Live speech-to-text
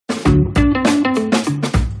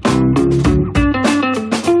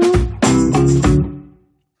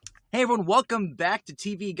Hey everyone, welcome back to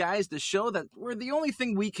TV Guys, the show that where the only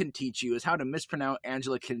thing we can teach you is how to mispronounce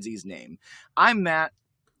Angela Kinsey's name. I'm Matt.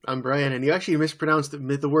 I'm Brian, and you actually mispronounced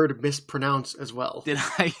the word mispronounce as well. Did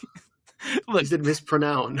I? Look, you said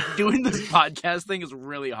mispronounce. Doing this podcast thing is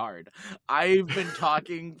really hard. I've been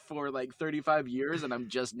talking for like 35 years, and I'm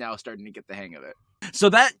just now starting to get the hang of it. So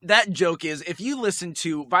that joke is, if you listen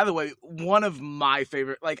to, by the way, one of my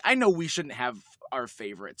favorite, like, I know we shouldn't have our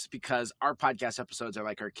favorites because our podcast episodes are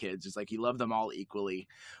like our kids. It's like you love them all equally.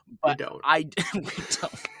 But we don't. We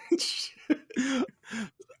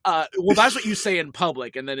don't. Well, that's what you say in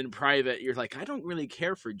public, and then in private, you're like, I don't really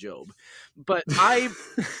care for Job. But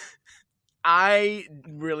I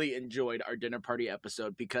really enjoyed our dinner party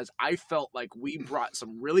episode because I felt like we brought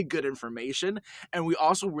some really good information, and we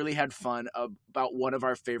also really had fun about one of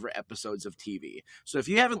our favorite episodes of TV. So if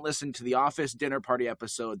you haven't listened to the Office dinner party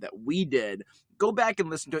episode that we did, go back and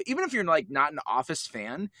listen to it. Even if you're like not an Office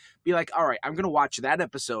fan, be like, all right, I'm going to watch that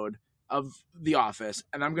episode of The Office,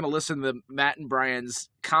 and I'm going to listen to Matt and Brian's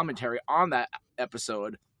commentary on that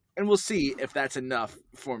episode, and we'll see if that's enough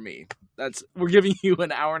for me. We're giving you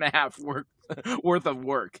an hour and a half worth of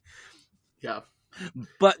work. Yeah.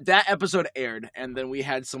 But that episode aired, and then we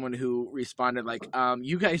had someone who responded like,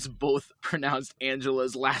 you guys both pronounced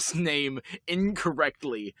Angela's last name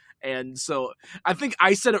incorrectly. And so I think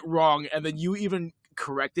I said it wrong, and then you even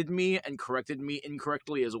corrected me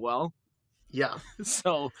incorrectly as well. Yeah.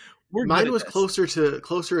 So mine was closer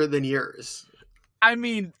than yours. I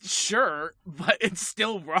mean, sure, but it's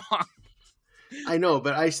still wrong. I know,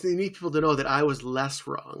 but I still need people to know that I was less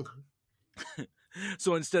wrong.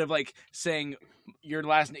 So instead of like saying your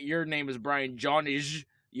name is Brian Jonas,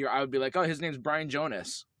 I would be like, oh, his name's Brian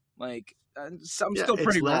Jonas. Like, I'm still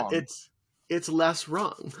pretty wrong. It's less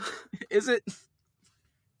wrong. Is it?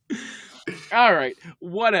 All right,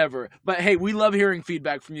 whatever. But hey, we love hearing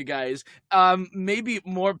feedback from you guys. Maybe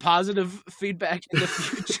more positive feedback in the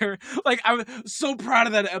future. Like, I'm so proud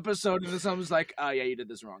of that episode, and then someone's like, "Oh yeah, you did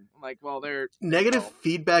this wrong." I'm like, well, negative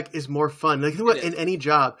feedback is more fun. Like, in any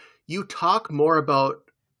job, you talk more about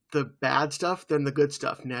the bad stuff than the good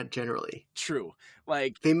stuff. Not generally. True.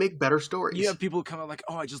 Like, they make better stories. You have people come out like,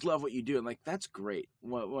 oh, I just love what you do. And like, that's great.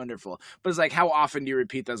 Wonderful. But it's like, how often do you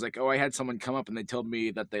repeat that? It's like, oh, I had someone come up and they told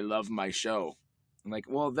me that they love my show. I'm like,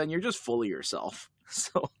 well, then you're just full of yourself.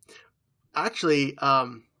 So actually,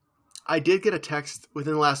 I did get a text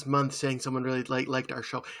within the last month saying someone really liked our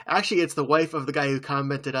show. Actually, it's the wife of the guy who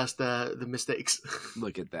commented us the mistakes.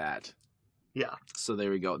 Look at that. Yeah. So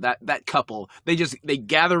there we go. That couple, they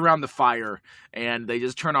gather around the fire and they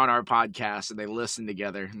just turn on our podcast and they listen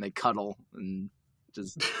together and they cuddle and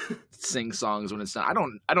just sing songs when it's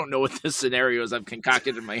done. I don't know what the scenarios I've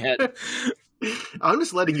concocted in my head. I'm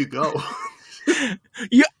just letting you go.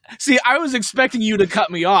 Yeah. See, I was expecting you to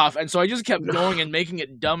cut me off, and so I just kept going and making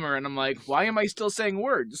it dumber, and I'm like, why am I still saying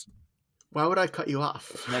words? Why would I cut you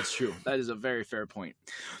off? That's true. That is a very fair point.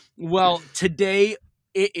 Well, today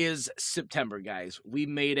it is September, guys. We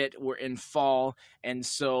made it. We're in fall. And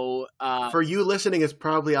so for you listening, it's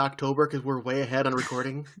probably October because we're way ahead on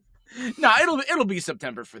recording. No, it'll be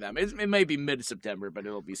September for them. It may be mid-September, but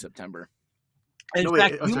it'll be September. In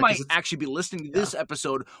fact, you might actually be listening to this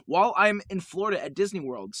episode while I'm in Florida at Disney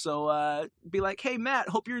World. So be like, hey, Matt,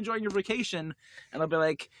 hope you're enjoying your vacation. And I'll be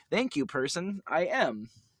like, thank you, person. I am.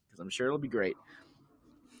 Because I'm sure it'll be great.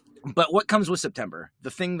 But what comes with September?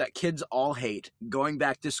 The thing that kids all hate, going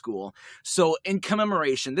back to school. So in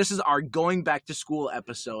commemoration, this is our going back to school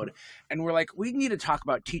episode. And we're like, we need to talk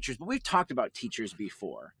about teachers, but we've talked about teachers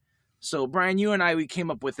before. So Brian, you and I, we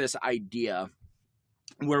came up with this idea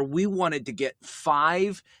where we wanted to get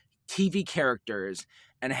 5 TV characters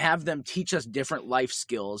and have them teach us different life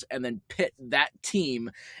skills and then pit that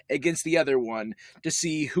team against the other one to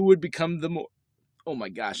see who would become the more... Oh my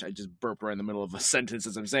gosh, I just burped right in the middle of a sentence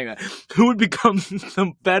as I'm saying that. Who would become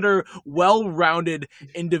the better, well-rounded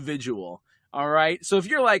individual? All right? So if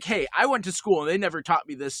you're like, hey, I went to school and they never taught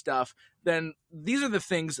me this stuff, then these are the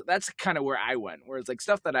things, that's kind of where I went. Where it's like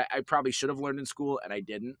stuff that I probably should have learned in school and I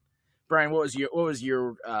didn't. Brian, what was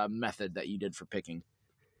your method that you did for picking?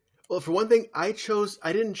 Well, for one thing, I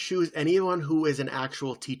didn't choose anyone who is an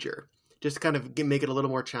actual teacher, just to kind of make it a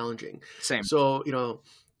little more challenging. Same. So,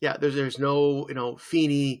 yeah, there's no,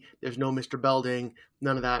 Feeney, there's no Mr. Belding,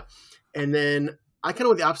 none of that. And then I kind of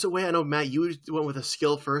went the opposite way. I know, Matt, you went with a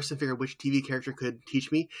skill first and figured which TV character could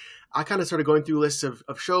teach me. I kind of started going through lists of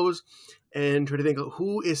shows and trying to think of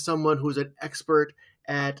who is someone who's an expert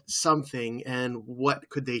at something and what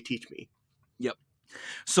could they teach me. Yep.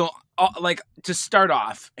 So like to start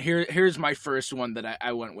off, here's my first one that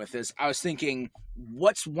I went with is I was thinking,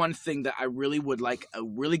 what's one thing that I really would like a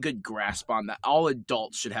really good grasp on that all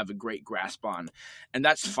adults should have a great grasp on, and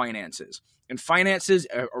that's finances. And finances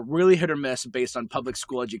are really hit or miss based on public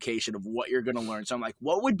school education of what you're going to learn. So I'm like,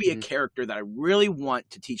 what would be a character that I really want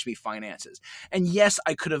to teach me finances? And yes,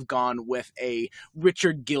 I could have gone with a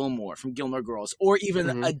Richard Gilmore from Gilmore Girls, or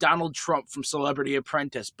even a Donald Trump from Celebrity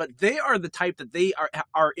Apprentice. But they are the type that they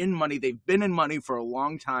are in money. They've been in money for a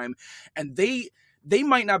long time, and they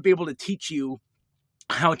might not be able to teach you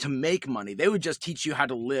how to make money. They would just teach you how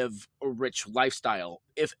to live a rich lifestyle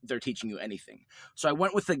if they're teaching you anything. So I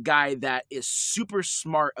went with a guy that is super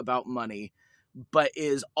smart about money, but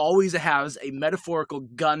is always has a metaphorical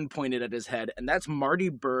gun pointed at his head, and that's Marty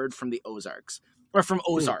Byrde from the Ozarks, or from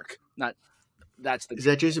Ozark. Is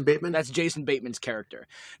that Jason Bateman? That's Jason Bateman's character.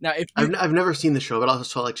 Now, I've never seen the show, but I'll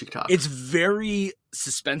saw like you talk. It's very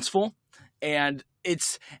suspenseful, and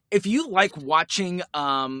if you like watching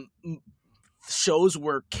shows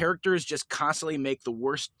where characters just constantly make the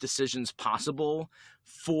worst decisions possible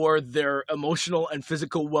for their emotional and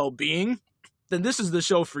physical well-being, then this is the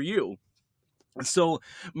show for you. So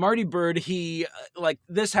Marty Byrde, he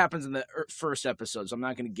this happens in the first episode, so I'm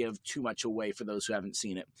not going to give too much away for those who haven't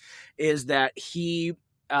seen it, is that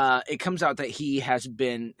it comes out that he has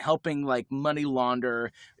been helping money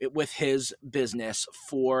launder with his business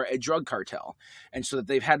for a drug cartel. And so that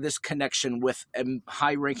they've had this connection with a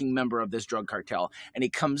high ranking member of this drug cartel. And he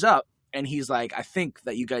comes up and he's like, I think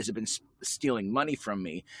that you guys have been stealing money from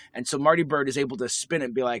me. And so Marty Byrde is able to spin it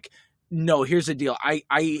and be like, no, here's the deal.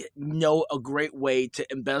 I know a great way to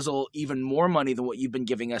embezzle even more money than what you've been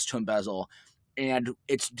giving us to embezzle. And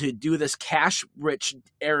it's to do this cash-rich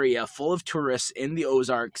area full of tourists in the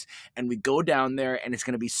Ozarks, and we go down there, and it's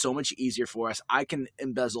going to be so much easier for us. I can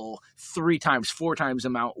embezzle 3 times, 4 times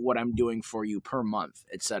amount what I'm doing for you per month,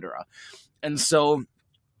 etc. And so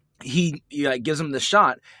he gives him the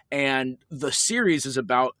shot, and the series is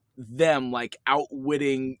about them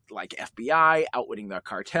outwitting FBI, outwitting their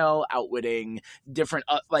cartel, outwitting different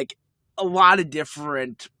a lot of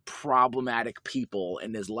different problematic people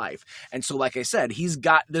in his life. And so, like I said, he's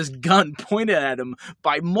got this gun pointed at him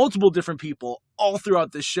by multiple different people all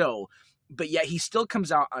throughout the show, but yet he still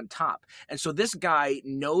comes out on top. And so this guy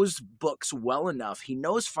knows books well enough. He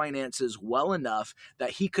knows finances well enough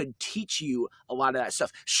that he could teach you a lot of that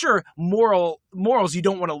stuff. Sure, morals you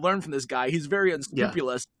don't want to learn from this guy. He's very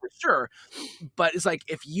unscrupulous, for sure. But it's like,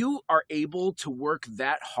 if you are able to work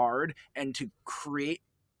that hard and to create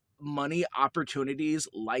money opportunities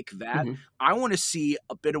like that, I want to see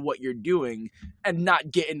a bit of what you're doing and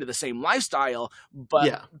not get into the same lifestyle,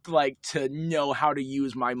 but to know how to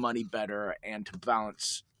use my money better and to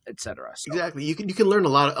balance, etc. So, exactly. You can learn a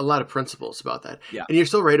lot of principles about that. Yeah. And you're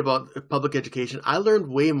so right about public education. I learned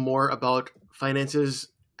way more about finances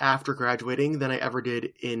after graduating than I ever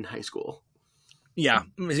did in high school. Yeah,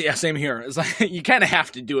 same here. It's like you kind of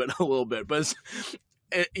have to do it a little bit, but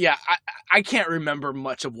I can't remember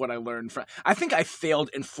much of what I learned from. I think I failed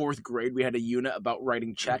in 4th grade. We had a unit about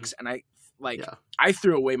writing checks, and I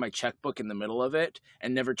threw away my checkbook in the middle of it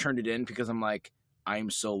and never turned it in because I'm like, I'm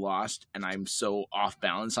so lost and I'm so off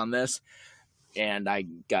balance on this. And I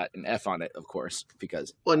got an F on it, of course,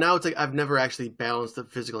 because... Well, now it's like I've never actually balanced a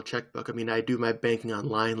physical checkbook. I mean, I do my banking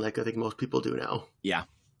online like I think most people do now. Yeah,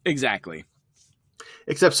 exactly.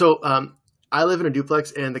 Except I live in a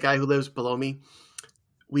duplex, and the guy who lives below me,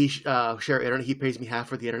 we share internet. He pays me half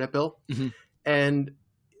for the internet bill, and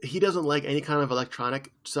he doesn't like any kind of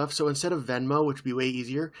electronic stuff. So instead of Venmo, which would be way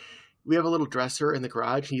easier, we have a little dresser in the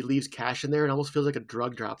garage, and he leaves cash in there, and it almost feels like a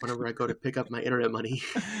drug drop whenever I go to pick up my internet money.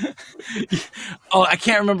 Oh, I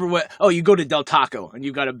can't remember what. Oh, you go to Del Taco, and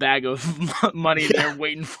you've got a bag of money there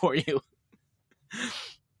waiting for you.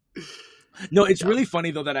 No, it's really funny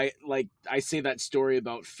though that I say that story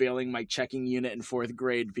about failing my checking unit in 4th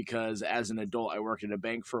grade because as an adult I worked at a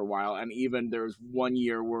bank for a while, and even there was one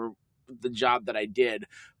year where the job that I did,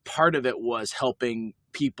 part of it was helping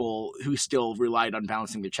people who still relied on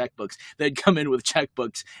balancing their checkbooks. They'd come in with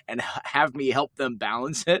checkbooks and have me help them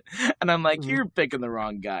balance it, and I'm like, you're picking the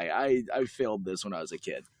wrong guy. I failed this when I was a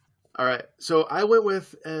kid. All right, so I went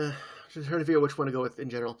with just trying to figure out which one to go with in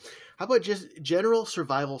general. How about just general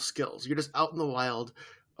survival skills? You're just out in the wild,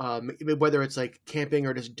 whether it's like camping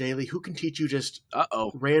or just daily. Who can teach you just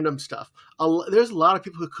random stuff? There's a lot of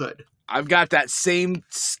people who could. I've got that same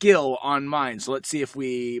skill on mine, so let's see if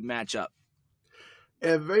we match up.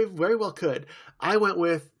 Very, very well could. I went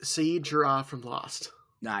with Saeed Jarrah from Lost.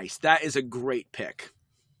 Nice. That is a great pick.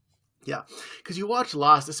 Yeah, because you watch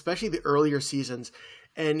Lost, especially the earlier seasons,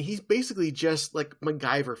 and he's basically just like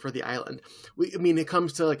MacGyver for the island. It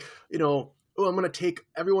comes to like, oh, I'm going to take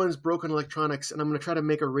everyone's broken electronics and I'm going to try to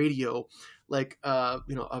make a radio like, a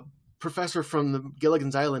professor from the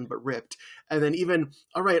Gilligan's Island, but ripped. And then even,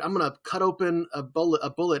 all right, I'm going to cut open a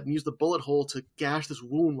bullet and use the bullet hole to gash this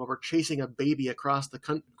wound while we're chasing a baby across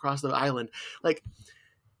the island. Like,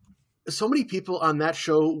 so many people on that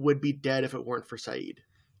show would be dead if it weren't for Sayid.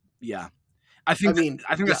 Yeah. I think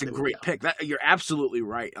that's a great pick. You're absolutely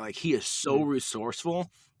right. Like, he is so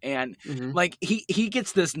resourceful, and like he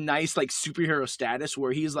gets this nice like superhero status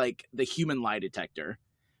where he's like the human lie detector,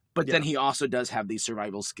 but then he also does have these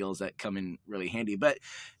survival skills that come in really handy. But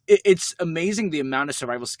it's amazing the amount of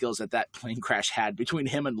survival skills that plane crash had between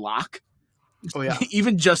him and Locke. Oh yeah,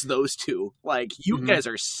 even just those two, like you guys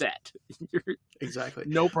are set. Exactly,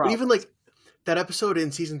 no problem. But even like that episode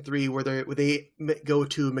in season 3 where they go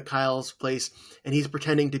to Mikhail's place and he's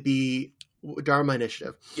pretending to be Dharma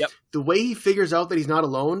Initiative. Yep. The way he figures out that he's not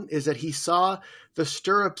alone is that he saw the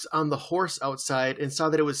stirrups on the horse outside and saw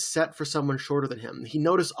that it was set for someone shorter than him. He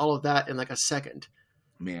noticed all of that in like a second.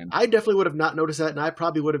 Man, I definitely would have not noticed that, and I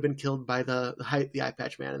probably would have been killed by the eye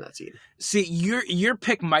patch man in that scene. See, your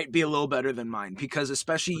pick might be a little better than mine because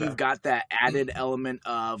especially you've got that added element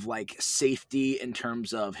of like safety in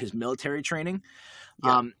terms of his military training.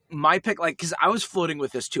 Yeah. My pick, like, because I was floating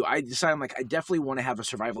with this too. I decided, like, I definitely want to have a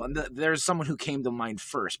survival. And there's someone who came to mind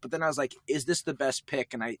first. But then I was like, is this the best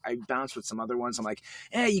pick? And I bounced with some other ones. I'm like,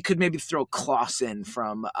 you could maybe throw Clausen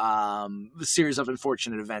from the Series of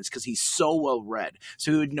Unfortunate Events because he's so well read.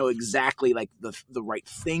 So he would know exactly, like, the right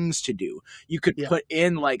things to do. You could put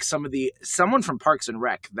in, like, someone from Parks and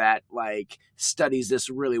Rec that, like, studies this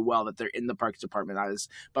really well, that they're in the Parks Department.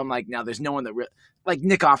 But I'm like, now there's no one that like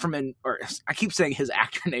Nick Offerman, or I keep saying his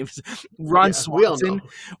actor name is Ron Swanson,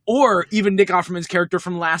 or even Nick Offerman's character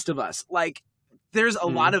from Last of Us. Like, there's a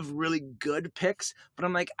lot of really good picks, but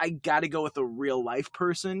I'm like, I got to go with a real life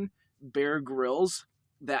person, Bear Grylls.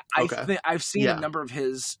 That I've seen a number of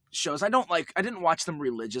his shows. I didn't watch them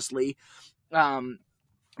religiously,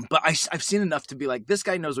 but I've seen enough to be like, this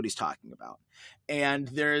guy knows what he's talking about, and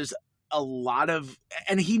there's a lot of,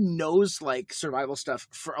 and he knows like survival stuff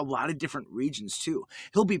for a lot of different regions too.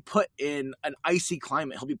 He'll be put in an icy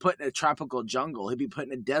climate. He'll be put in a tropical jungle. He'll be put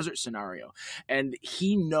in a desert scenario, and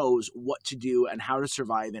he knows what to do and how to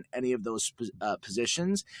survive in any of those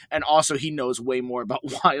positions. And also he knows way more about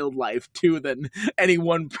wildlife too than any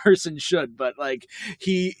one person should. But like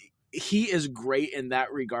he is great in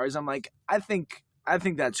that regards. I'm like, I think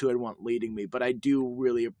that's who I'd want leading me, but I do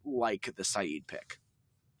really like the Sayid pick.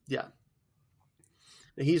 Yeah.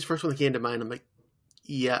 He's the first one that came to mind. I'm like,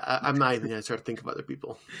 I'm not even going to start to think of other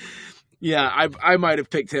people. Yeah, I might have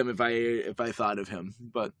picked him if I thought of him,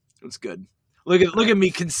 but it's good. Look at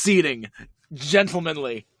me conceding,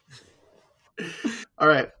 gentlemanly. All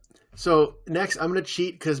right. So next, I'm going to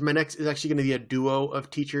cheat because my next is actually going to be a duo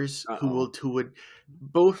of teachers who would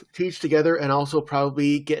both teach together and also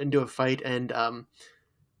probably get into a fight and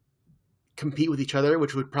compete with each other,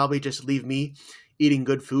 which would probably just leave me eating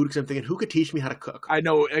good food because I'm thinking, who could teach me how to cook? I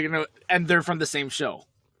know, and they're from the same show.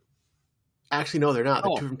 Actually, no, they're not.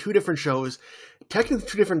 They're from two different shows, technically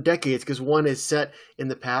 2 different decades because one is set in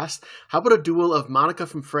the past. How about a duel of Monica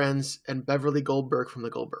from Friends and Beverly Goldberg from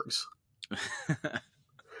the Goldbergs?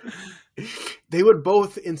 They would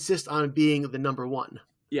both insist on being the number one.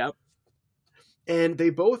 Yep. And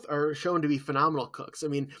they both are shown to be phenomenal cooks. I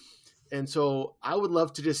mean, and so I would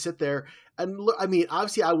love to just sit there and I mean,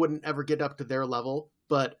 obviously I wouldn't ever get up to their level,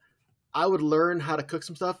 but I would learn how to cook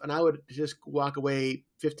some stuff and I would just walk away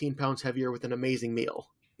 15 pounds heavier with an amazing meal.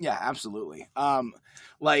 Yeah, absolutely.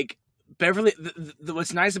 Like Beverly,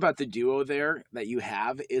 what's nice about the duo there that you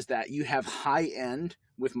have is that you have high end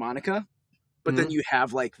with Monica, but then you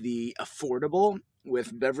have like the affordable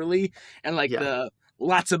with Beverly and like the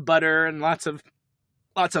lots of butter and lots of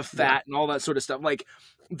fat and all that sort of stuff. Like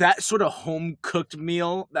that sort of home cooked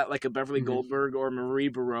meal that like a Beverly Goldberg or Marie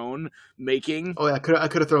Barone making. Oh yeah, I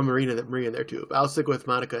could have thrown Marie in there too. But I'll stick with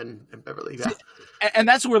Monica and Beverly. Yeah. And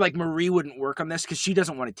that's where like Marie wouldn't work on this because she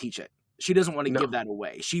doesn't want to teach it. She doesn't want to give that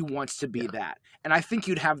away. She wants to be that. And I think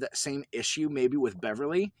you'd have that same issue maybe with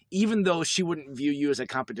Beverly, even though she wouldn't view you as a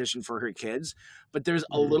competition for her kids. But there's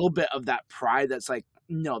a little bit of that pride that's like,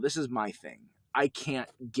 no, this is my thing. I can't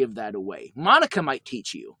give that away. Monica might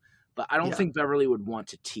teach you, but I don't think Beverly would want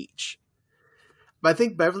to teach. But I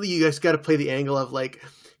think Beverly, you guys got to play the angle of like,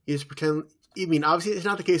 you just pretend. I mean, obviously it's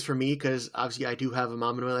not the case for me because obviously I do have a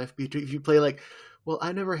mom in my life. But if you play like, well,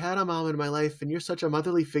 I never had a mom in my life and you're such a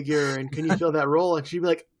motherly figure and can you fill that role? And she'd be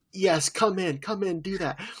like, yes, come in, do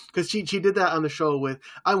that. Because she did that on the show with,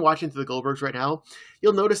 I'm watching through the Goldbergs right now.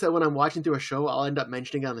 You'll notice that when I'm watching through a show, I'll end up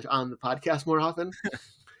mentioning it on the podcast more often.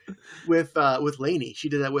 with Lainey, she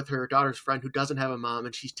did that with her daughter's friend who doesn't have a mom,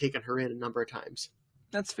 and she's taken her in a number of times.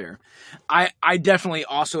 That's fair. I definitely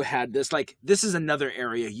also had this, like, this is another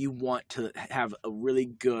area you want to have a really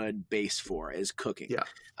good base for, is cooking. Yeah.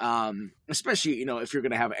 Especially, you know, if you're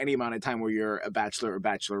going to have any amount of time where you're a bachelor or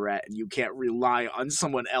bachelorette and you can't rely on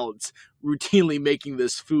someone else routinely making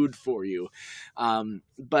this food for you.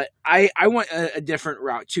 But I went a different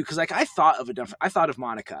route too, because like I thought of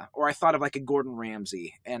Monica, or I thought of like a Gordon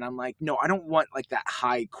Ramsay, and I'm like, no, I don't want like that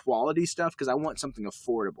high quality stuff, because I want something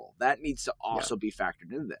affordable. That needs to also be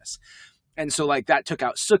factored into this. And so like that took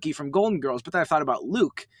out Sookie from Golden Girls, but then I thought about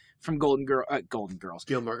Luke from Gilmore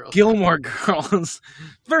Girls.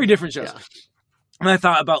 Very different shows. Yeah. And I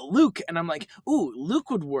thought about Luke, and I'm like, ooh,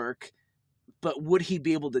 Luke would work, but would he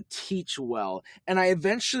be able to teach well? And I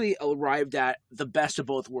eventually arrived at the best of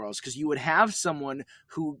both worlds, because you would have someone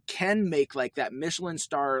who can make like that Michelin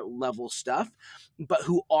star level stuff, but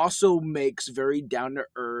who also makes very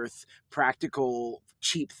down-to-earth, practical,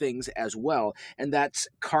 cheap things as well. And that's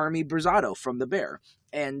Carmy Brizzato from The Bear.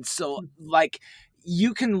 And so like,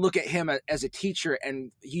 you can look at him as a teacher,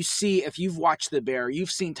 and you see, if you've watched The Bear,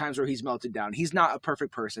 you've seen times where he's melted down. He's not a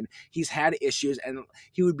perfect person. He's had issues, and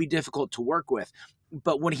he would be difficult to work with.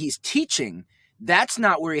 But when he's teaching, that's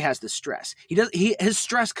not where he has the stress. His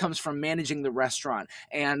stress comes from managing the restaurant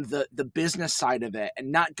and the business side of it,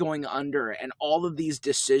 and not going under, and all of these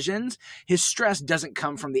decisions. His stress doesn't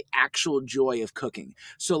come from the actual joy of cooking.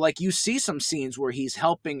 So like, you see some scenes where he's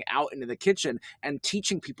helping out into the kitchen and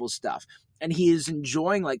teaching people stuff, and he is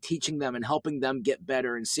enjoying like teaching them and helping them get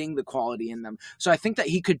better and seeing the quality in them. So I think that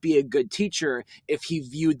he could be a good teacher if he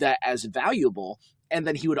viewed that as valuable. And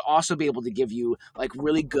then he would also be able to give you like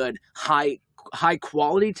really good high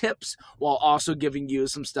quality tips, while also giving you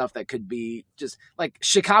some stuff that could be just like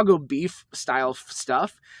Chicago beef style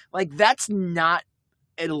stuff. Like, that's not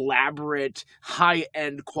elaborate high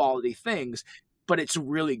end quality things, but it's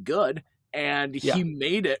really good. And he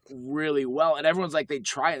made it really well. And everyone's like, they'd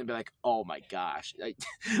try it and be like, oh my gosh.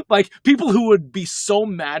 Like people who would be so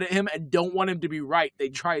mad at him and don't want him to be right,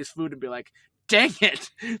 they'd try his food and be like, dang it,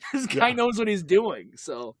 this guy knows what he's doing.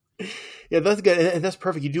 So yeah, that's good. And that's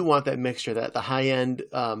perfect. You do want that mixture, that the high end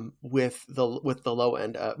with the low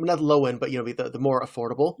end, not the low end, but you know, the more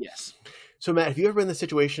affordable. Yes. So Matt, have you ever been in the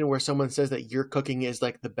situation where someone says that your cooking is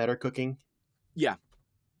like the better cooking? Yeah.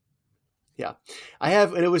 Yeah, I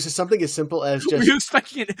have, and it was just something as simple as just. Were you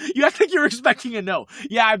expecting it? You act like you were expecting a no.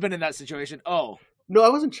 Yeah, I've been in that situation. Oh, no, I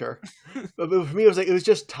wasn't sure. But for me, it was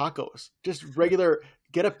just tacos, just regular.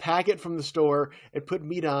 Get a packet from the store and put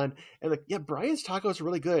meat on, and like, yeah, Brian's tacos are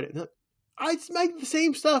really good. And I make the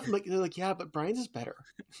same stuff. They're like, yeah, but Brian's is better.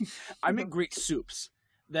 I make great soups.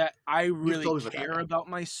 That I really care about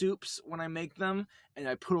my soups when I make them, and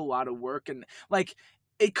I put a lot of work, and like.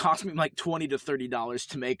 It cost me like $20 to $30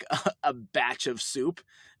 to make a batch of soup.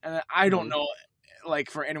 And I don't know,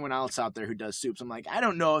 like for anyone else out there who does soups, I'm like, I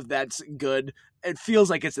don't know if that's good. It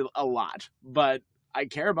feels like it's a lot, but I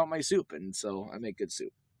care about my soup. And so I make good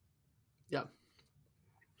soup. Yeah.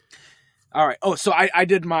 All right. Oh, so I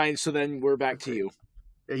did mine. So then we're back to you.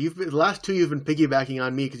 Yeah, the last two you've been piggybacking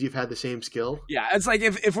on me because you've had the same skill. Yeah. It's like,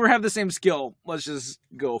 if we have the same skill, let's just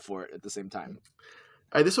go for it at the same time.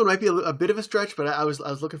 All right, this one might be a bit of a stretch, but I was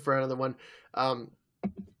looking for another one.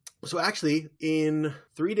 So actually, in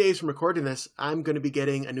 3 days from recording this, I'm going to be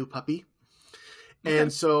getting a new puppy. Okay.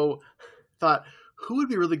 And so thought, who would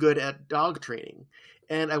be really good at dog training?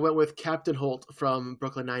 And I went with Captain Holt from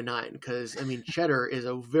Brooklyn Nine-Nine, because, I mean, Cheddar is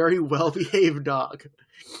a very well-behaved dog.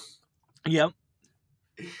 Yep.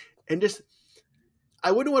 And just...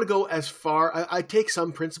 I wouldn't want to go as far. I take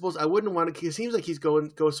some principles. I wouldn't want to. It seems like he's go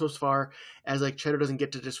so far as like Cheddar doesn't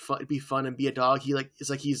get to just be fun and be a dog. It's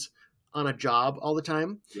like he's on a job all the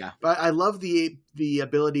time. Yeah. But I love the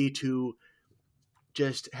ability to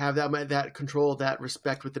just have that control, that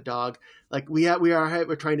respect with the dog. Like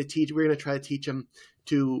we're trying to teach. We're going to try to teach him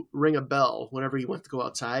to ring a bell whenever he wants to go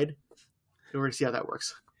outside. And we're going to see how that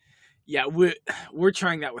works. Yeah, we're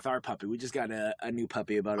trying that with our puppy. We just got a new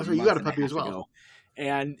puppy about a month. You got a puppy as well. Ago.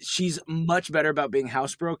 And she's much better about being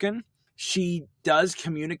housebroken. She does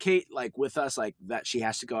communicate like with us, like that she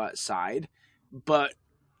has to go outside, but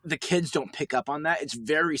the kids don't pick up on that. It's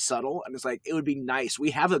very subtle, and it's like, it would be nice.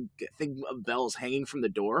 We have a thing of bells hanging from the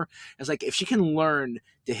door. It's like, if she can learn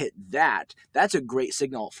to hit that, that's a great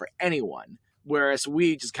signal for anyone. Whereas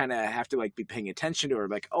we just kind of have to like be paying attention to her,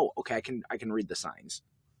 like, oh, okay, I can read the signs.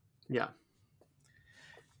 Yeah.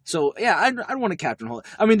 So yeah, I'd want a Captain Holt.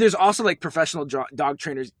 I mean, there's also like professional dog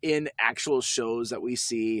trainers in actual shows that we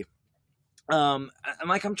see. I'm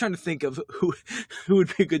trying to think of who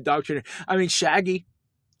would be a good dog trainer. I mean, Shaggy,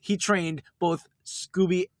 he trained both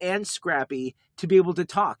Scooby and Scrappy to be able to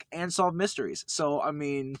talk and solve mysteries. So I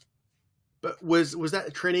mean, but was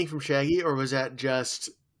that training from Shaggy, or was that just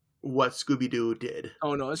what Scooby-Doo did?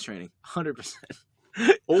 Oh no, it's training, 100%.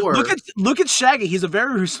 Or look at Shaggy. He's a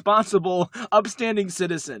very responsible, upstanding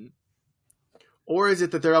citizen. Or is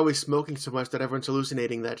it that they're always smoking so much that everyone's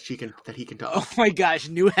hallucinating that he can talk? Oh my gosh,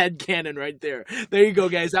 new headcanon right there. There you go,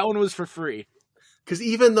 guys. That one was for free. Because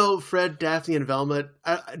even though Fred, Daphne, and Velma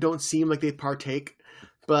don't seem like they partake,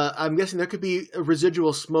 but I'm guessing there could be a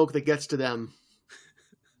residual smoke that gets to them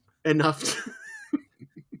enough.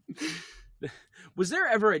 Was there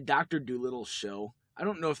ever a Dr. Dolittle show? I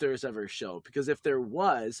don't know if there was ever a show, because if there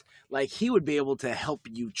was, like, he would be able to help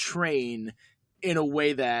you train in a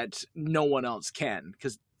way that no one else can.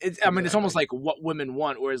 Because it's almost like What Women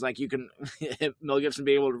Want, whereas like you can, Mel Gibson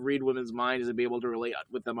be able to read women's minds and be able to relate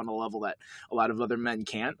with them on a level that a lot of other men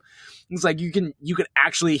can't. It's like you can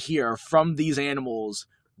actually hear from these animals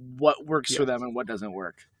what works for them and what doesn't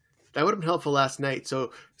work. That would have been helpful last night.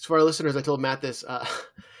 So for our listeners, I told Matt this.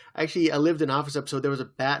 Actually, I lived in an office episode. There was a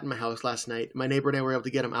bat in my house last night. My neighbor and I were able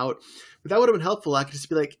to get him out. But that would have been helpful. I could just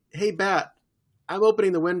be like, hey, bat, I'm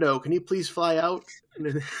opening the window. Can you please fly out?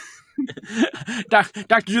 Dr.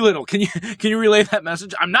 Dolittle, can you relay that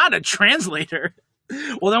message? I'm not a translator.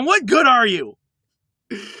 Well, then what good are you?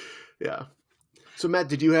 Yeah. So, Matt,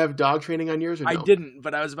 did you have dog training on yours or no? I didn't,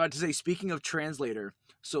 but I was about to say, speaking of translator,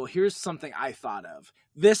 so here's something I thought of.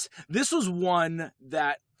 This was one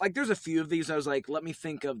that, like, there's a few of these. I was like, let me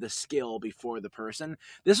think of the skill before the person.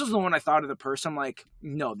 This was the one I thought of the person. I'm like,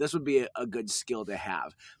 no, this would be a good skill to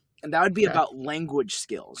have. And that would be about language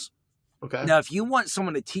skills. Okay. Now, if you want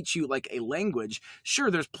someone to teach you like a language,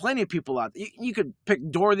 sure, there's plenty of people out there. You could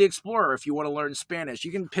pick Dora the Explorer if you want to learn Spanish.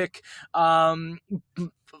 You can pick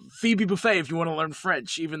Phoebe Buffay if you want to learn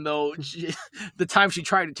French, even though the time she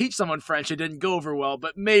tried to teach someone French, it didn't go over well.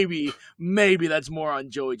 But maybe that's more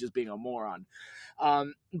on Joey just being a moron.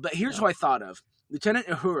 But here's who I thought of. Lieutenant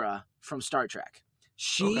Uhura from Star Trek.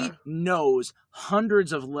 She knows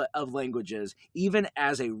hundreds of languages, even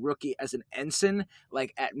as a rookie, as an ensign,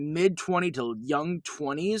 like at mid-20 to young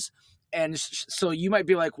 20s. And so you might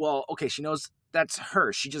be like, well, okay, she knows, that's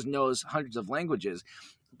her. She just knows hundreds of languages.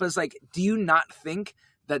 But it's like, do you not think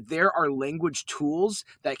that there are language tools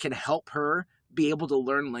that can help her be able to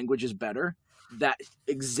learn languages better that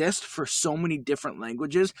exist for so many different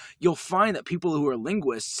languages? You'll find that people who are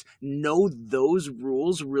linguists know those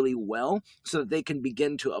rules really well so that they can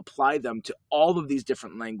begin to apply them to all of these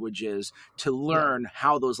different languages to learn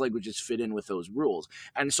how those languages fit in with those rules.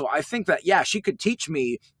 And so I think that, yeah, she could teach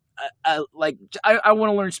me like I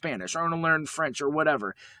want to learn Spanish, or I want to learn French, or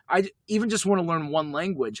whatever. I even just want to learn one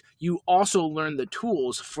language. You also learn the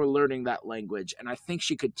tools for learning that language, and I think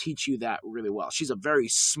she could teach you that really well. She's a very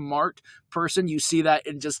smart person. You see that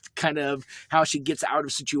in just kind of how she gets out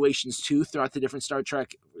of situations too throughout the different Star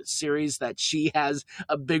Trek series that she has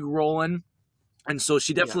a big role in. And so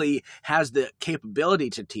she definitely has the capability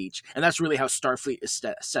to teach. And that's really how Starfleet is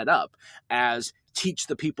set up, as teach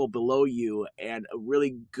the people below you, and a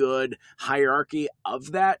really good hierarchy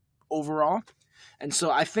of that overall. And so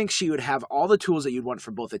I think she would have all the tools that you'd want for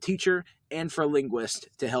both a teacher and for a linguist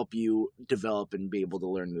to help you develop and be able to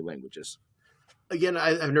learn new languages. Again,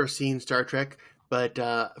 I've never seen Star Trek, but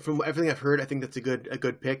from everything I've heard, I think that's a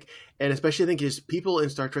good pick. And especially I think just people in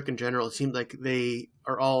Star Trek in general, it seems like they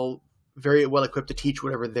are all very well equipped to teach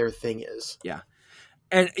whatever their thing is. Yeah.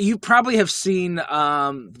 And you probably have seen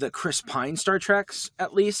the Chris Pine Star Treks,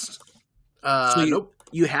 at least. Nope.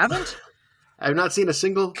 You haven't? I've not seen a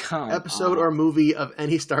single episode or movie of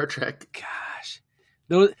any Star Trek. Gosh.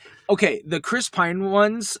 The Chris Pine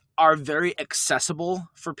ones are very accessible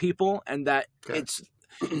for people, and that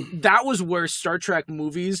that was where Star Trek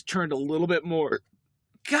movies turned a little bit more.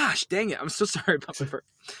 Gosh, dang it. I'm so sorry about my burp.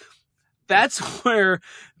 That's where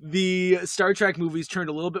the Star Trek movies turned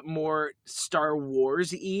a little bit more Star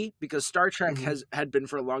Wars-y, because Star Trek had been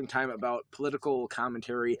for a long time about political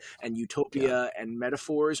commentary and utopia and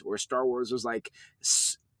metaphors, where Star Wars was like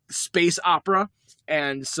space opera.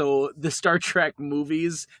 And so the Star Trek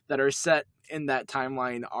movies that are set in that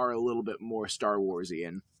timeline are a little bit more Star Wars-y.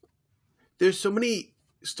 And there's so many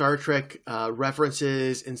Star Trek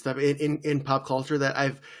references and stuff in pop culture that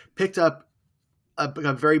I've picked up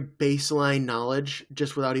a very baseline knowledge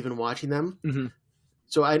just without even watching them. Mm-hmm.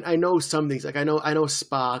 So I know some things, like I know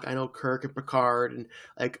Spock, I know Kirk and Picard, and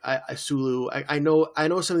like Sulu. I know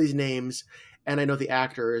some of these names, and I know the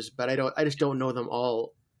actors, but I just don't know them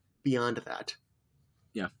all beyond that.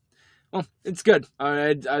 Yeah. Well, it's good.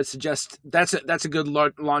 I suggest that's a good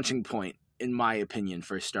launching point, in my opinion,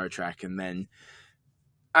 for Star Trek. And then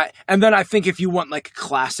I think if you want like a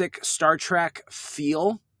classic Star Trek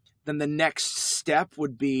feel, then the next step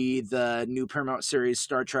would be the new Paramount series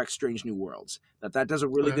Star Trek Strange New Worlds. That does a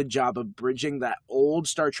really good job of bridging that old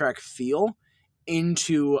Star Trek feel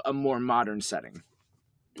into a more modern setting.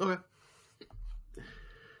 Okay.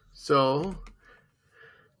 So,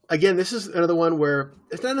 again, this is another one where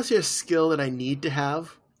it's not necessarily a skill that I need to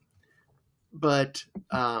have, but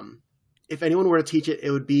if anyone were to teach it,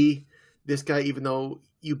 it would be this guy, even though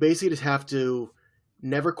you basically just have to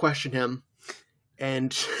never question him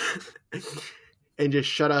and and just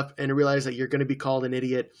shut up and realize that you're going to be called an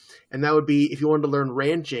idiot. And that would be if you wanted to learn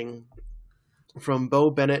ranching from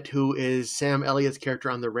Bo Bennett, who is Sam Elliott's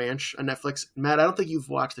character on The Ranch on Netflix. Matt, I don't think you've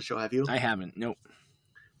watched the show, have you? I haven't. Nope.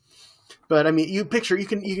 But I mean, you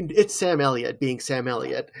can it's Sam Elliott being Sam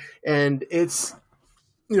Elliott, and it's,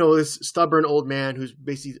 you know, this stubborn old man who's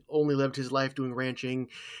basically only lived his life doing ranching.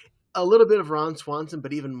 A little bit of Ron Swanson,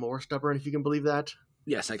 but even more stubborn, if you can believe that.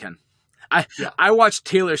 Yes, I can. I watched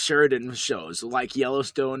Taylor Sheridan shows like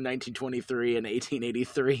Yellowstone 1923 and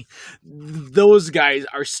 1883. Those guys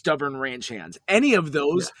are stubborn ranch hands. Any of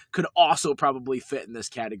those could also probably fit in this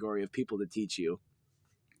category of people to teach you.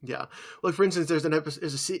 Yeah. Like, for instance, there's an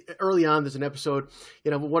episode, early on, there's an episode,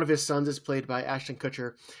 you know, one of his sons is played by Ashton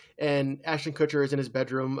Kutcher, and Ashton Kutcher is in his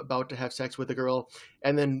bedroom about to have sex with a girl.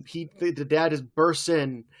 And then the dad just bursts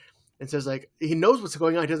in and says, like, he knows what's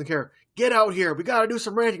going on. He doesn't care. Get out here. We got to do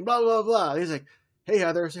some ranching, blah, blah, blah. And he's like, hey,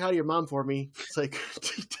 Heather, say hi to your mom for me. It's like,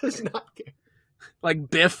 he does not care. Like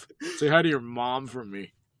Biff, say hi to your mom for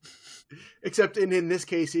me. Except in this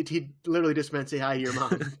case, he literally just meant say hi to your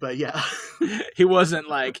mom. But yeah. He wasn't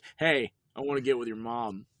like, hey, I want to get with your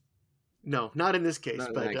mom. No, not in this case.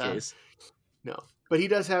 Not but in that case. No. But he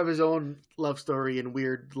does have his own love story and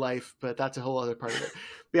weird life, but that's a whole other part of it.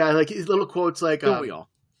 But yeah, like his little quotes like, don't we all?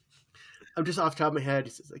 I'm just off the top of my head. He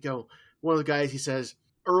says, like, yo, one of the guys, he says,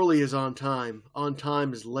 early is on time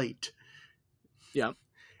is late. Yeah.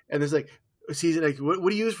 And there's like, what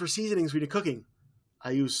do you use for seasonings when you're cooking?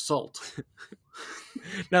 I use salt.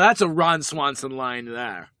 Now that's a Ron Swanson line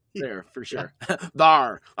there for sure.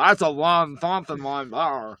 There, that's a Ron Swanson line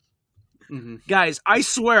there. Mm-hmm. Guys, I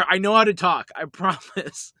swear I know how to talk. I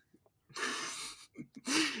promise.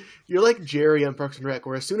 You're like Jerry on Parks and Rec,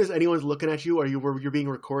 where as soon as anyone's looking at you or you're being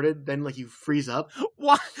recorded, then like you freeze up.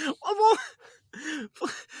 What? Well,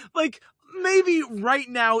 like maybe right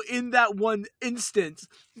now in that one instance,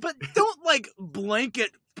 but don't like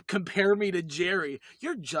blanket compare me to Jerry.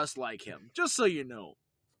 You're just like him, just so you know.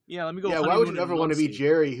 Yeah, let me go. Yeah, why would you ever want to be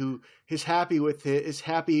Jerry, who is happy with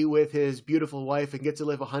his beautiful wife and gets to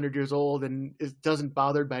live 100 years old and doesn't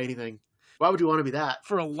bothered by anything? Why would you want to be that?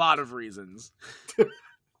 For a lot of reasons.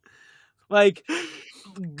 Like,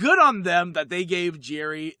 good on them that they gave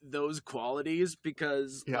Jerry those qualities,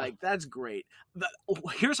 because like that's great.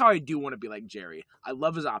 Here's how I do want to be like Jerry. I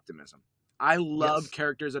love his optimism. I love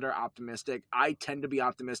characters that are optimistic. I tend to be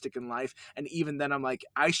optimistic in life. And even then I'm like,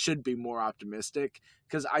 I should be more optimistic,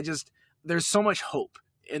 because there's so much hope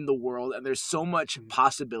in the world and there's so much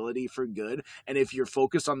possibility for good. And if you're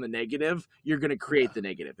focused on the negative, you're going to create the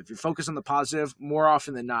negative. If you're focused on the positive, more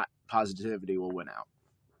often than not, positivity will win out.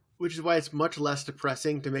 Which is why it's much less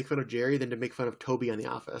depressing to make fun of Jerry than to make fun of Toby on The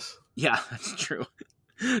Office. Yeah, that's true.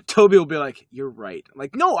 Toby will be like, you're right. I'm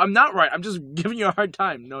like, no, I'm not right. I'm just giving you a hard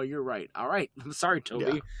time. No, you're right. All right. I'm sorry,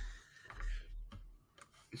 Toby.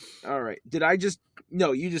 Yeah. All right.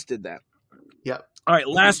 No, you just did that. Yep. All right.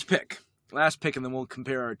 Last pick, and then we'll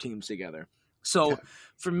compare our teams together. So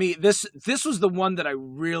for me, this was the one that I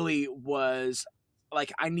really was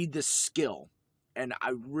like, I need this skill. And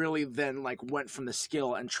I really then like went from the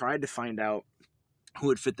skill and tried to find out who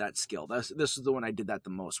would fit that skill. This is the one I did that the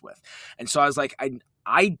most with. And so I was like,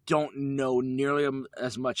 I don't know nearly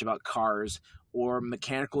as much about cars or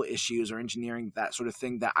mechanical issues or engineering, that sort of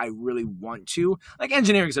thing, that I really want to. Like,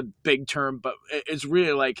 engineering is a big term, but it's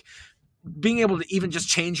really like being able to even just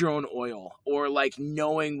change your own oil, or like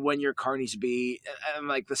knowing when your car needs to be, and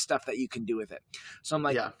like the stuff that you can do with it. So I'm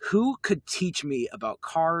like, who could teach me about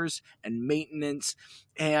cars and maintenance?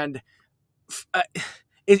 And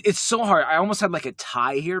it's so hard. I almost had like a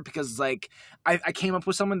tie here, because like I came up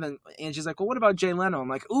with someone, and she's like, well, what about Jay Leno? I'm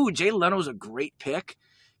like, ooh, Jay Leno's a great pick,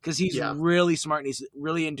 because he's really smart and he's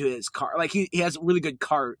really into his car. Like he has really good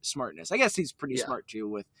car smartness. I guess he's pretty smart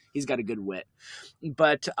too. He's got a good wit.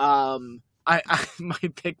 But I my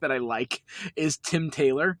pick that I like is Tim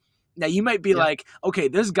Taylor, Now, you might be like, okay,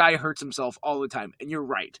 this guy hurts himself all the time. And you're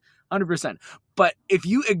right, 100%. But if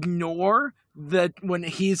you ignore that when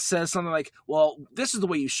he says something like, well, this is the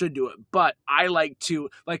way you should do it, but I like to,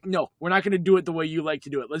 like, no, we're not going to do it the way you like to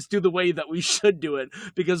do it. Let's do the way that we should do it,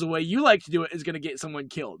 because the way you like to do it is going to get someone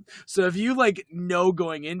killed. So if you, like, know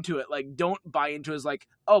going into it, like, don't buy into it as like,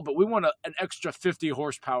 oh, but we want an extra 50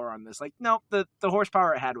 horsepower on this. Like, no, the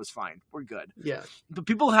horsepower it had was fine. We're good. Yeah. But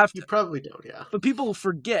people have to... You probably don't, yeah. But people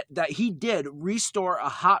forget that he did restore a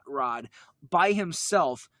hot rod by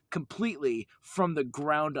himself completely from the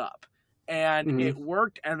ground up. And it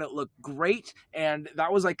worked, and it looked great, and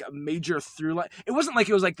that was like a major through line. It wasn't like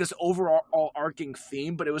it was like this overall arcing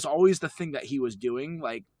theme, but it was always the thing that he was doing.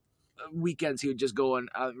 Like weekends, he would just go and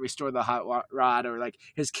restore the hot rod, or like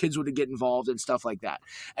his kids would get involved and stuff like that.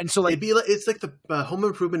 And so like it's like the home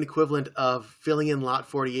improvement equivalent of filling in Lot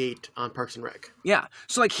 48 on Parks and Rec. Yeah,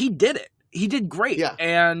 so like he did it. He did great. Yeah,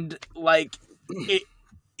 and like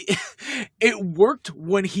it worked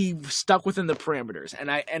when he stuck within the parameters,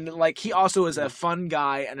 and like he also is a fun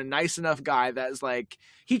guy and a nice enough guy that is like,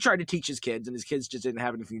 he tried to teach his kids and his kids just didn't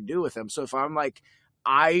have anything to do with him. So if I'm like,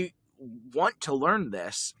 I want to learn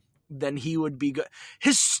this, then he would be good.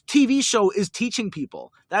 His TV show is teaching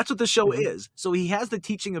people. That's what the show is. So he has the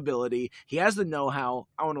teaching ability. He has the know-how.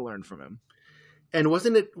 I want to learn from him. And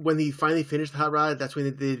wasn't it when he finally finished the hot rod, that's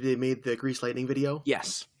when they made the Grease Lightning video?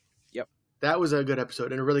 Yes. That was a good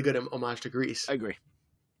episode and a really good homage to Grease. I agree.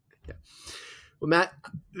 Yeah. Well, Matt,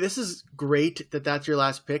 this is great that that's your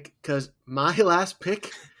last pick, because my last pick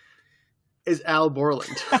is Al Borland.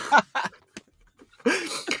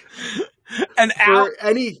 And Al,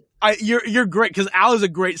 you're great, because Al is a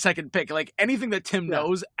great second pick. Like anything that Tim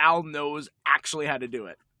knows, Al knows actually how to do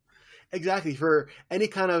it. Exactly. For any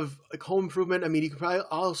kind of like home improvement, I mean, you can probably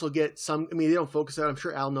also get some. I mean, they don't focus on it. I'm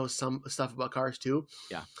sure Al knows some stuff about cars too.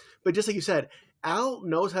 Yeah. But just like you said, Al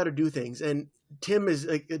knows how to do things, and Tim is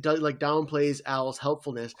like downplays Al's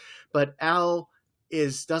helpfulness, but Al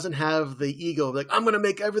doesn't have the ego of like, I'm going to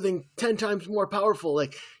make everything 10 times more powerful.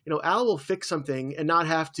 Like, you know, Al will fix something and not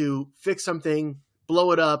have to fix something,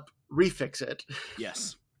 blow it up, refix it.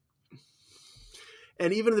 Yes.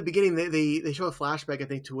 And even in the beginning, they show a flashback, I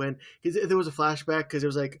think, to when there was a flashback, because it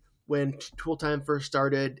was like when Tool Time first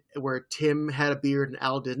started, where Tim had a beard and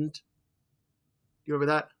Al didn't. You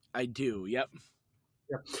remember that? I do. Yep.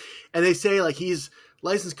 Yeah. And they say like he's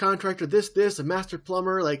licensed contractor, this, a master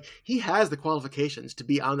plumber. Like he has the qualifications to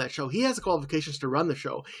be on that show. He has the qualifications to run the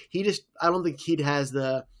show. I don't think he has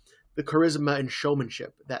the charisma and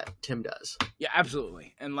showmanship that Tim does. Yeah,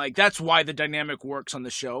 absolutely. And like that's why the dynamic works on the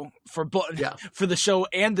show for the show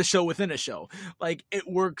and the show within a show. Like it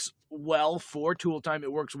works well for Tool Time.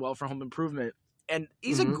 It works well for Home Improvement. And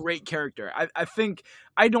he's a great character. I think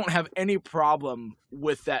I don't have any problem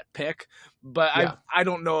with that pick, but I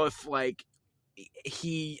don't know if like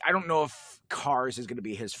I don't know if cars is going to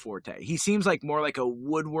be his forte. He seems like more like a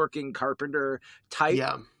woodworking carpenter type.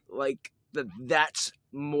 Yeah. Like that's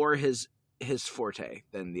more his forte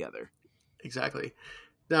than the other. Exactly.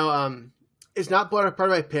 Now, it's not part of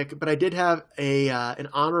my pick, but I did have an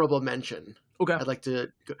honorable mention. Okay. I'd like to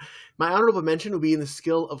go. My honorable mention would be in the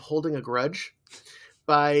skill of holding a grudge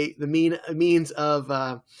by the means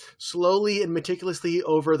of slowly and meticulously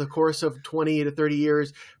over the course of 20 to 30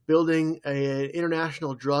 years, building an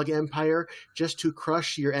international drug empire just to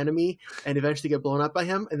crush your enemy and eventually get blown up by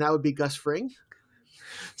him. And that would be Gus Fring.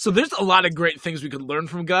 So there's a lot of great things we could learn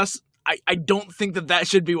from Gus. I don't think that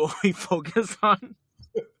should be what we focus on.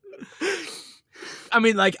 I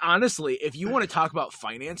mean, like, honestly, if you want to talk about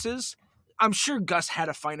finances, I'm sure Gus had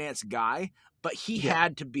a finance guy, but he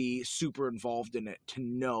had to be super involved in it to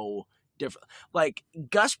know different. Like,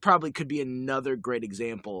 Gus probably could be another great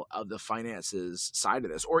example of the finances side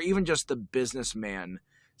of this, or even just the businessman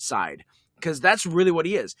side, because that's really what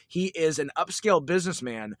he is. He is an upscale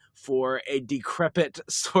businessman for a decrepit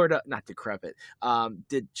not decrepit, a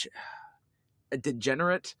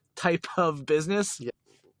degenerate type of business. Yeah.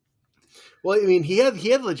 Well, I mean, he had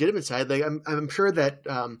the legitimate side. Like I'm sure that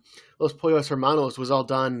Los Pollos Hermanos was all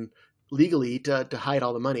done legally to hide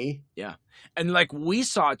all the money. Yeah, and like we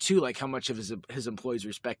saw too, like how much of his employees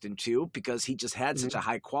respect him too, because he just had such a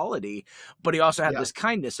high quality, but he also had this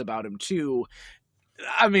kindness about him too.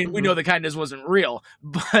 I mean, we know the kindness wasn't real,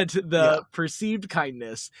 but the perceived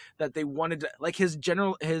kindness that they wanted to, like his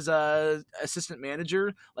assistant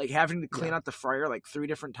manager, like having to clean out the fryer like 3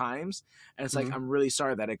 different times. And it's like, I'm really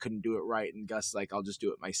sorry that I couldn't do it right. And Gus, like, I'll just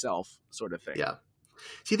do it myself sort of thing. Yeah.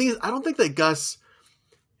 See, the thing is, I don't think that Gus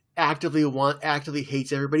actively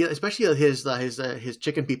hates everybody, especially his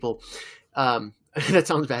chicken people. That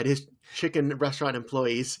sounds bad. chicken restaurant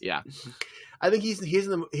employees. Yeah. I think he's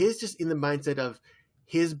just in the mindset of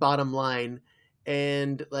his bottom line,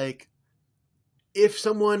 and like if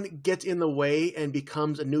someone gets in the way and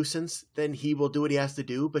becomes a nuisance, then he will do what he has to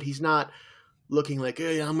do, but he's not looking like,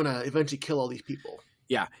 hey, I'm going to eventually kill all these people.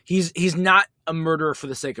 Yeah. He's not a murderer for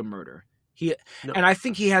the sake of murder. And I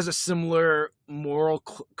think he has a similar moral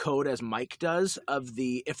code as Mike does of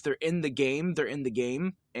if they're in the game, they're in the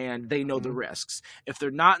game and they know the risks. If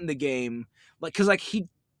they're not in the game, like, cause like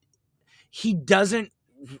he doesn't,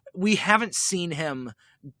 we haven't seen him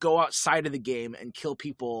go outside of the game and kill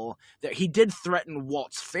people. That he did threaten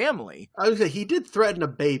Walt's family. I was gonna say he did threaten a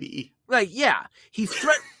baby. Like, yeah, he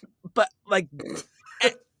threatened, but like,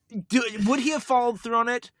 would he have followed through on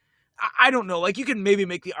it? I don't know. Like, you can maybe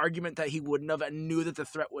make the argument that he wouldn't have and knew that the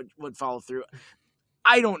threat would follow through.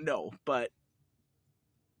 I don't know, but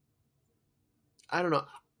I don't know.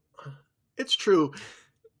 It's true.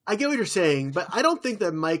 I get what you're saying, but I don't think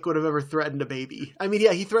that Mike would have ever threatened a baby. I mean,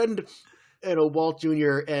 yeah, he threatened, Walt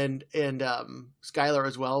Jr. and Skylar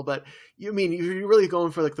as well. But you're really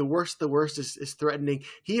going for like the worst is threatening.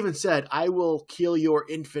 He even said, "I will kill your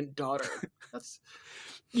infant daughter." That's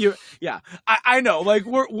I know. Like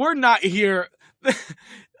we're not here.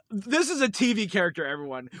 This is a TV character,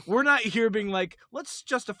 everyone. We're not here being like, let's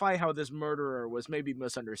justify how this murderer was maybe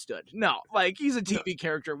misunderstood. No, like he's a TV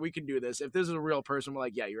character. We can do this. If this is a real person, we're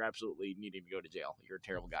like, yeah, you're absolutely needing to go to jail. You're a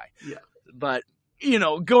terrible guy. Yeah. But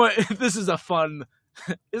this is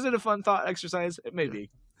is it a fun thought exercise? It may be.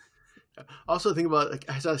 Also think about, like,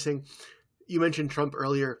 as I was saying, you mentioned Trump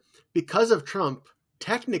earlier. Because of Trump,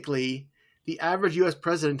 technically the average U.S.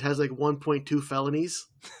 president has like 1.2 felonies.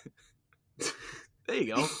 There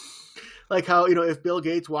you go. Like how, if Bill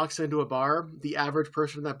Gates walks into a bar, the average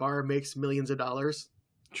person in that bar makes millions of dollars.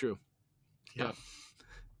 True. Yeah.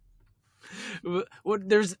 Well,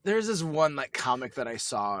 there's this one like comic that I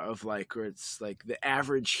saw of like where it's like the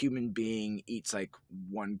average human being eats like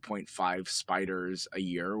 1.5 spiders a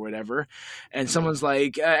year or whatever, and someone's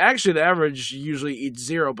like, actually the average usually eats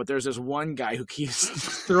 0, but there's this one guy who keeps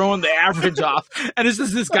throwing the average off, and it's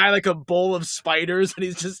just this guy like a bowl of spiders, and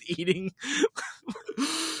he's just eating.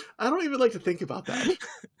 I don't even like to think about that.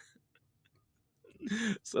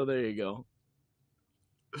 So there you go.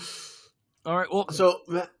 All right. Well, so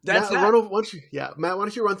Matt, Matt, why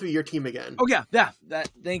don't you run through your team again? Oh yeah.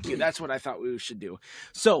 Thank you. That's what I thought we should do.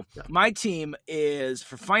 So my team is,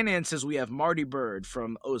 for finances, we have Marty Bird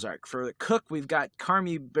from Ozark. For the cook, we've got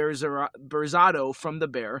Carmi Berzado from The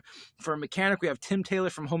Bear. For mechanic, we have Tim Taylor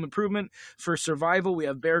from Home Improvement. For survival, we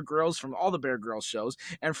have Bear Grylls from all the Bear Grylls shows.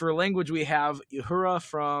 And for language, we have Uhura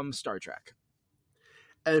from Star Trek.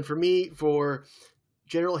 And for me, for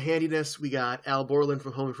general handiness, we got Al Borland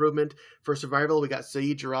from Home Improvement. For survival, we got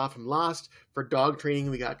Saeed Jarrah from Lost. For dog training,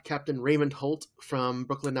 we got Captain Raymond Holt from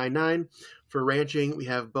Brooklyn Nine-Nine. For ranching, we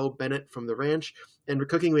have Bo Bennett from The Ranch. And for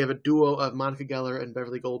cooking, we have a duo of Monica Geller and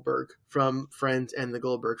Beverly Goldberg from Friends and The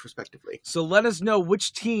Goldbergs, respectively. So let us know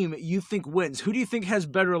which team you think wins. Who do you think has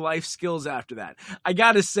better life skills after that? I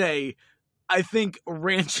gotta say, I think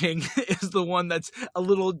ranching is the one that's a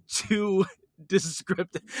little too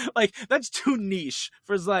descriptive. Like, that's too niche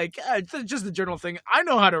for, like, it's just the general thing. I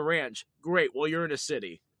know how to ranch. Great. Well, you're in a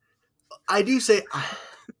city. I do say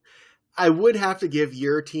I would have to give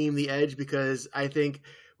your team the edge because I think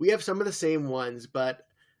we have some of the same ones, but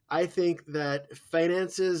I think that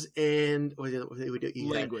finances and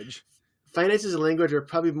language. Finances and language are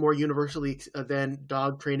probably more universally than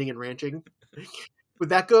dog training and ranching. But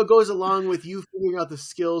that goes along with you figuring out the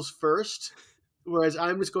skills first. Whereas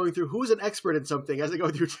I'm just going through who's an expert in something as I go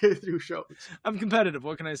through shows. I'm competitive.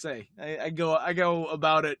 What can I say? I go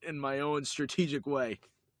about it in my own strategic way.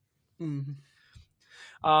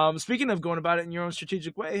 Mm-hmm. Speaking of going about it in your own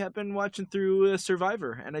strategic way, I've been watching through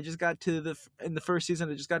Survivor, and I just got to in the first season.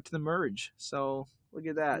 I just got to the merge. So look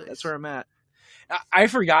at that. Nice. That's where I'm at. I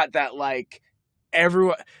forgot that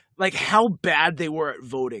everyone. Like how bad they were at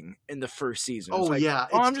voting in the first season. Oh, like, yeah.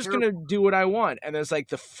 I'm just going to do what I want. And there's like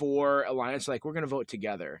the 4 alliance, like we're going to vote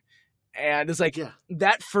together. And it's like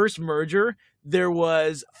that first merger, there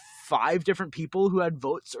was 5 different people who had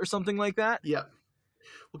votes or something like that. Yeah.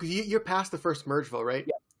 Well, because you're past the first merge vote, right?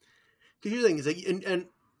 Yeah. Because here's the thing is like, and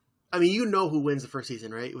I mean, who wins the first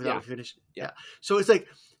season, right? Without finish. Yeah. So it's like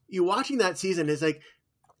you watching that season is like,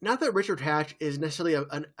 not that Richard Hatch is necessarily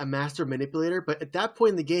a master manipulator, but at that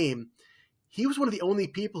point in the game, he was one of the only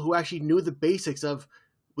people who actually knew the basics of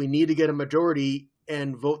we need to get a majority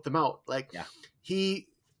and vote them out. He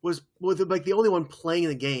was like the only one playing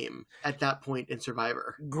the game at that point in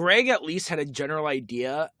Survivor. Greg at least had a general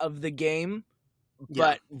idea of the game,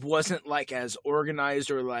 but wasn't like as organized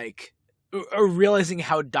or like or realizing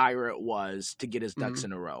how dire it was to get his ducks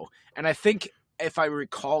in a row. And I think, if I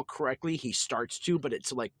recall correctly, he starts to, but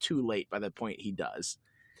it's like too late by the point he does.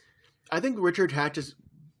 I think Richard Hatch's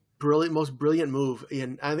most brilliant move,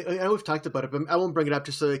 and I know we've talked about it, but I won't bring it up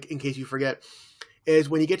just so in case you forget, is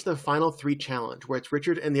when you get to the final 3 challenge, where it's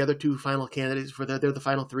Richard and the other 2 final candidates they're the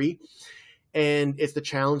final 3, and it's the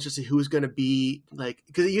challenge to see who's going to be like,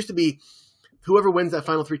 because it used to be whoever wins that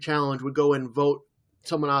final 3 challenge would go and vote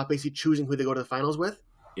someone off, basically choosing who they go to the finals with.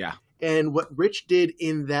 Yeah. And what Rich did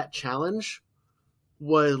in that challenge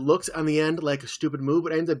looks on the end like a stupid move,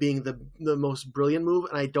 but ends up being the most brilliant move,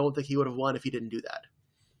 and I don't think he would have won if he didn't do that.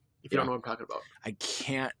 If you don't know what I'm talking about. I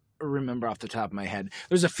can't remember off the top of my head.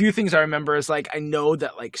 There's a few things I remember. Is like, I know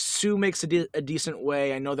that like Sue makes a decent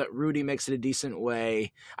way. I know that Rudy makes it a decent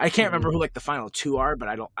way. I can't remember who like the final 2 are,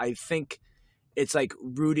 but I think it's like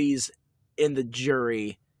Rudy's in the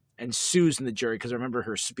jury and Sue's in the jury because I remember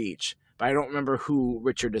her speech, but I don't remember who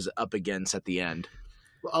Richard is up against at the end.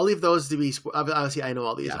 Well, I'll leave those to be. Obviously, I know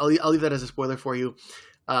all these. Yeah. I'll leave that as a spoiler for you.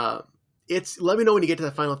 Let me know when you get to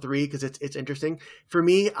the final 3 because it's interesting. For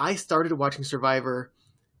me, I started watching Survivor.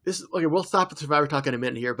 We'll stop with Survivor talk in a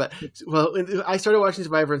minute here, but I started watching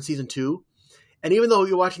Survivor in season 2, and even though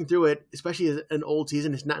you're watching through it, especially as an old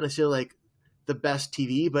season, it's not necessarily like the best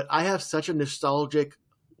TV. But I have such a nostalgic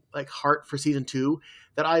like heart for season 2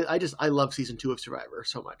 that I love season 2 of Survivor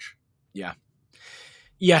so much. Yeah.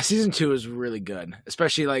 Yeah, season 2 is really good,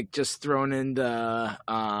 especially like just thrown in the.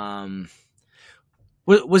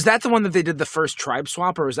 Was that the one that they did the first tribe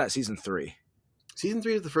swap, or was that season 3? Season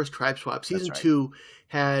 3 is the first tribe swap. Season 2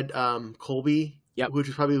 had Colby, which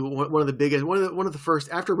was probably one of the biggest, one of the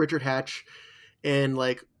first after Richard Hatch, and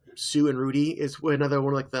like Sue and Rudy is another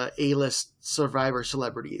one of like the A-list Survivor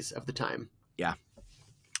celebrities of the time. Yeah,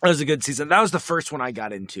 that was a good season. That was the first one I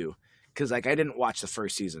got into. Because like I didn't watch the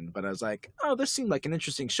first season, but I was like, oh, this seemed like an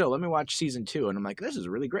interesting show. Let me watch season 2. And I'm like, this is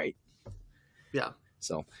really great. Yeah.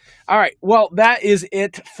 So, all right. Well, that is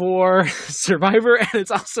it for Survivor. And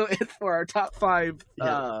it's also it for our top 5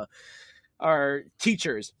 our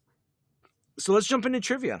teachers. So let's jump into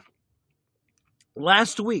trivia.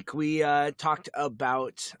 Last week, we talked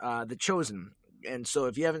about The Chosen. And so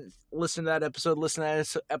if you haven't listened to that episode, listen to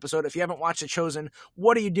that episode. If you haven't watched The Chosen,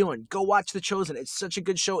 what are you doing? Go watch The Chosen. It's such a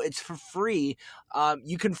good show. It's for free.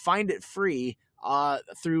 You can find it free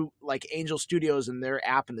through like Angel Studios and their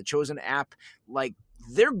app and The Chosen app. Like,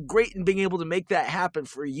 they're great in being able to make that happen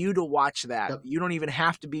for you to watch that. Yep. You don't even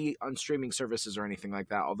have to be on streaming services or anything like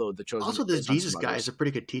that. Although The Chosen. Also, this Jesus guy is a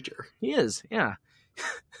pretty good teacher. He is. Yeah.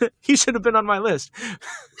 He should have been on my list.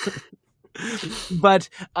 But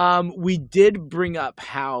we did bring up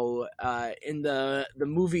how in the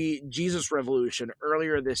movie Jesus Revolution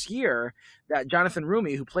earlier this year that Jonathan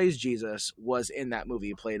Roumie, who plays Jesus, was in that movie.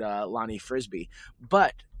 He played Lonnie Frisbee.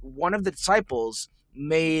 But one of the disciples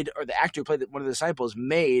the actor who played one of the disciples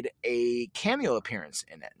made a cameo appearance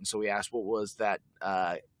in it. And so we asked, what was that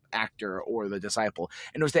actor or the disciple?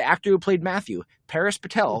 And it was the actor who played Matthew. Paris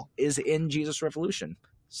Patel is in Jesus Revolution.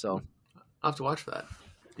 So I'll have to watch that.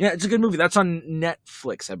 Yeah, it's a good movie. That's on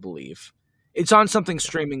Netflix, I believe. It's on something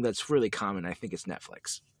streaming that's really common. I think it's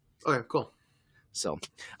Netflix. Okay, cool. So,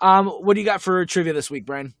 what do you got for trivia this week,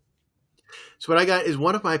 Brian? So what I got is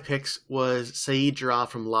one of my picks was Saeed Jarrah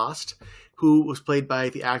from Lost, who was played by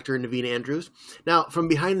the actor Naveen Andrews. Now, from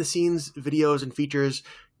behind-the-scenes videos and features,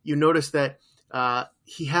 you notice that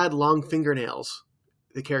he had long fingernails,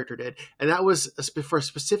 the character did. And that was for a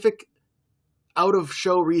specific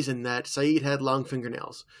out-of-show reason that Saeed had long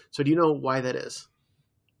fingernails. So do you know why that is?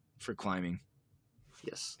 For climbing.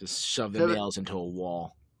 Yes. Just shove the nails into a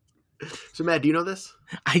wall. So, Matt, do you know this?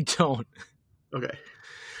 I don't. Okay.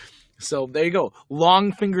 So, there you go.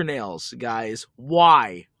 Long fingernails, guys.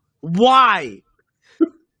 Why? Why?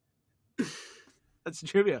 That's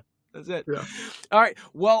trivia. That's it. Yeah. All right.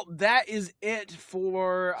 Well, that is it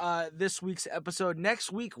for this week's episode.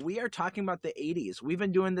 Next week, we are talking about the 80s. We've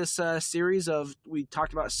been doing this series we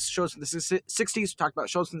talked about shows from the 60s, we talked about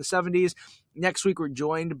shows from the 70s. Next week, we're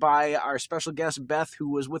joined by our special guest, Beth, who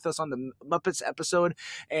was with us on the Muppets episode,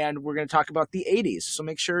 and we're going to talk about the 80s. So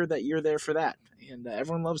make sure that you're there for that. And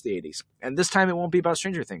everyone loves the 80s. And this time, it won't be about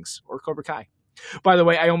Stranger Things or Cobra Kai. By the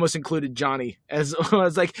way, I almost included Johnny as I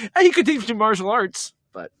was like, hey, he could teach you martial arts.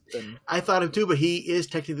 But then, I thought him too, but he is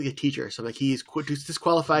technically a teacher, so like he's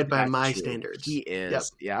disqualified by my standards. He is. Yep.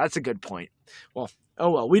 Yeah, that's a good point. Well,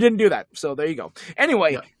 we didn't do that, so there you go.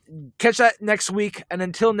 Anyway, Catch that next week, and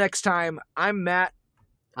until next time, I'm Matt.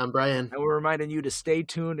 I'm Brian. And we're reminding you to stay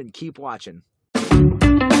tuned and keep watching.